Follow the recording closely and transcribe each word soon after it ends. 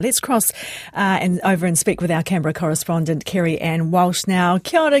Let's cross and over and speak with our Canberra correspondent, Kerry-Anne Walsh now.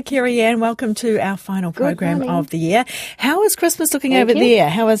 Kia ora, Kerry-Anne. Welcome to our final program of the year. How is Christmas looking over there?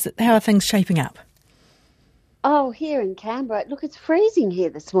 How are things shaping up? Oh, here in Canberra, look, it's freezing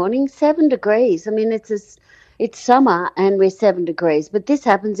here this morning, 7 degrees. I mean, it's summer and we're 7 degrees, but this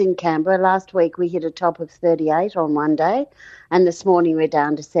happens in Canberra. Last week we hit a top of 38 on one day, and this morning we're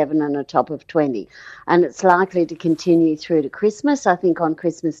down to 7 and a top of 20. And it's likely to continue through to Christmas. I think on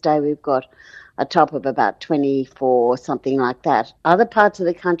Christmas Day we've got a top of about 24, something like that. Other parts of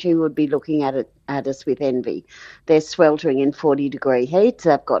the country would be looking at us with envy. They're sweltering in 40-degree heat.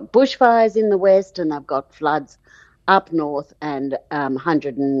 They've got bushfires in the west and they've got floods up north and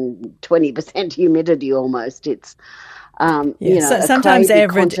 120% humidity almost. It's so sometimes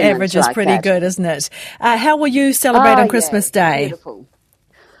average is like pretty good, isn't it? How will you celebrate on Christmas Day? Beautiful.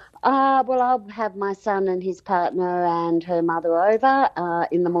 Well, I'll have my son and his partner and her mother over.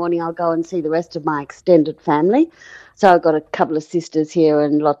 In the morning, I'll go and see the rest of my extended family. So I've got a couple of sisters here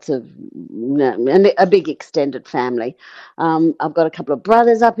and a big extended family. I've got a couple of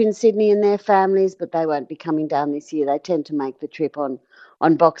brothers up in Sydney and their families, but they won't be coming down this year. They tend to make the trip on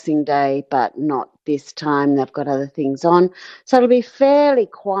Boxing Day, but not this time. They've got other things on. So it'll be fairly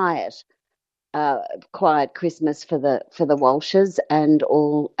quiet Christmas for the Walshes and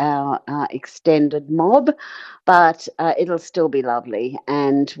all our extended mob, but it'll still be lovely.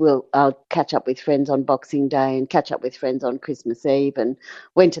 And I'll catch up with friends on Boxing Day and catch up with friends on Christmas Eve. And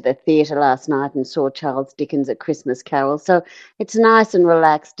went to the theatre last night and saw Charles Dickens' A Christmas Carol. So it's nice and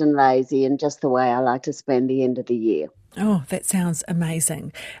relaxed and lazy, and just the way I like to spend the end of the year. Oh, that sounds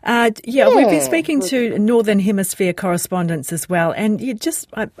amazing. We've been speaking to Northern Hemisphere correspondents as well, and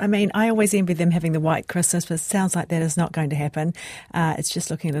I always envy them having the white Christmas, but it sounds like that is not going to happen. It's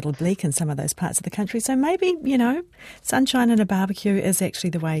just looking a little bleak in some of those parts of the country. So maybe, sunshine and a barbecue is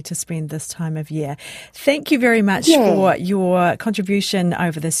actually the way to spend this time of year. Thank you very much for your contribution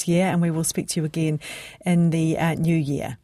over this year, and we will speak to you again in the new year.